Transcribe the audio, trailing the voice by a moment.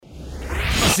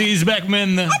Rossi is back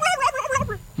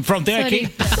from Turkey.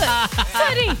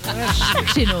 Sorry.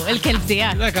 X'inhu il-kelb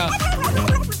tiegħek?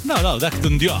 No, dak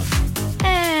tundjaq.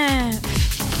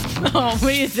 Oh,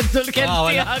 ma jisibtu l-kelb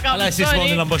tiegħek. Għala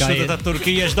jisismoni l-ambasċata ta'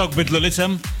 Turkija x'dawk bidlu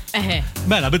l-isem?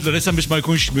 Mela, bidlu l-isem biex ma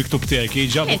jkunx miktub Turkey.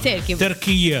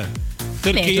 Turkija.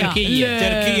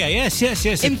 Turkija,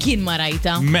 yes. Imkien ma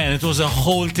rajta. Man, it was a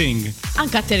whole thing.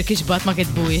 Anka Turkish bat ma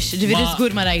kitbuix, ġiviri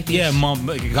żgur ma rajtix. Yeah,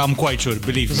 I'm quite sure,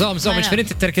 believe me. Zom, ġifieri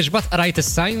Turkish bat rajt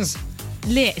is-signs?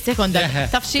 Le, sekonda,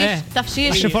 tafxiex?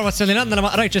 X-informazzjoni għandna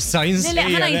ma rajtx is-signs. Le,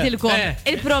 ħanajdilkom,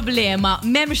 il-problema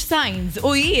memx signs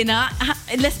u jiena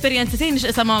l-esperjenza tiegħi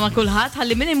nixqisha ma' kulħadd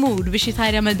ħalli min imur biex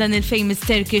jitħajra għamel dan il-famous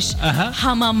Turkish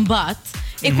ħamambat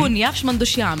ikun jafx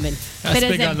m'għandux jagħmel.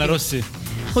 Spjegana Rossi.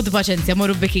 Ħudu paċenzja,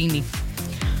 morru bikini.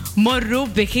 Mort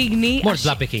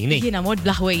bla bikini. Jiena mort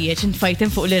bla ħwejjeġ,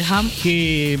 intfajten fuq l-irħam. Ki,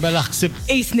 mela ħsib.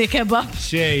 Isni kebab.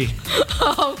 Xej.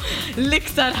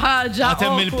 L-iktar ħaġa.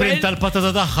 Għatem il-print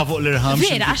tal-patata daħħa fuq l-irħam.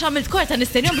 Vera, għax għamilt korta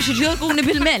nistennjom biex iġjorkuni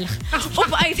bil-melħ. U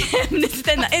bqajtem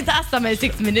nistenna, inta għasta mel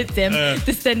 6 minutes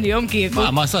tistennjom kieku.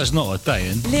 Ma saġ noqgħod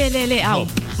tajjen. Le, għaw.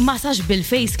 Ma saġ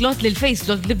bil-face cloth, l-face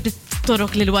cloth li bdiet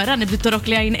torok li l-wara, nibdiet torok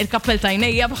li għajn il-kappell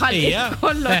tajnejja bħal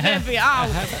kollu heavy, għaw.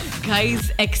 Guys,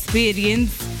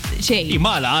 experience xej.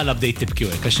 Imala għala bdejt tibki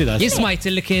għek, għaxida. Jismajt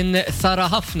li kien thara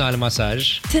ħafna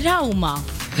l-massaġ. Trauma.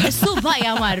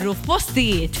 Subajja marru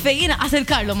f'postijiet fejjina għas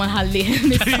il-Karlo manħalli.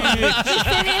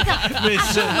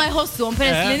 Għaxu ma jħossu,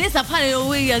 peress li nisa bħal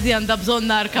il-uwija di għanda bżon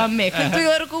nar kammek. Kintu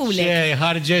jorkuli. Xej,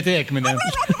 ħarġetek minnem.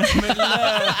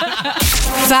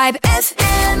 Vibe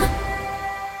FM.